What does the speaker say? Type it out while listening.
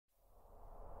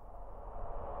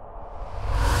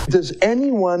Does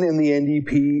anyone in the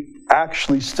NDP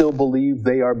actually still believe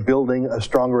they are building a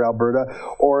stronger Alberta,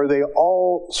 or are they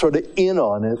all sort of in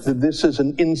on it, that this is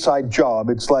an inside job?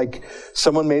 It's like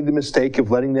someone made the mistake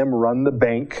of letting them run the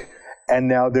bank, and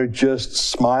now they're just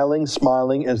smiling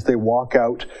as they walk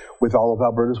out with all of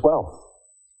Alberta's wealth.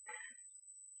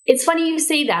 It's funny you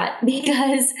say that,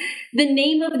 because the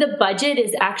name of the budget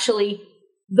is actually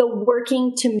the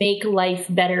Working to Make Life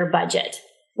Better budget,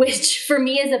 which for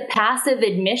me is a passive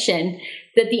admission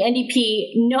that the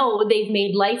NDP know they've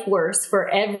made life worse for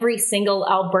every single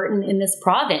Albertan in this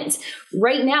province.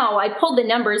 Right now, I pulled the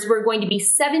numbers, we're going to be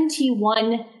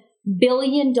 $71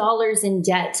 billion in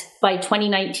debt by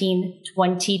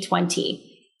 2019-2020.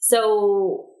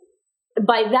 So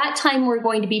by that time, we're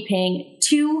going to be paying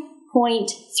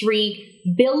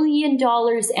 $2.3 billion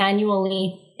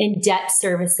annually in debt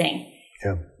servicing.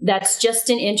 Yeah. That's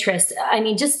just an interest. I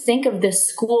mean, just think of the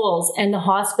schools and the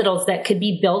hospitals that could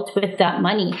be built with that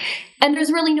money. And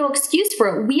there's really no excuse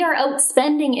for it. We are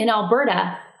outspending in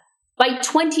Alberta by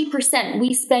 20%.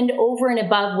 We spend over and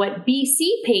above what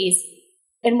BC pays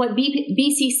and what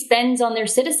BC spends on their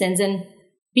citizens. And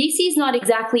BC is not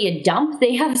exactly a dump.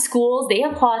 They have schools, they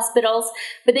have hospitals,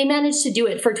 but they manage to do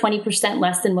it for 20%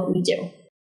 less than what we do.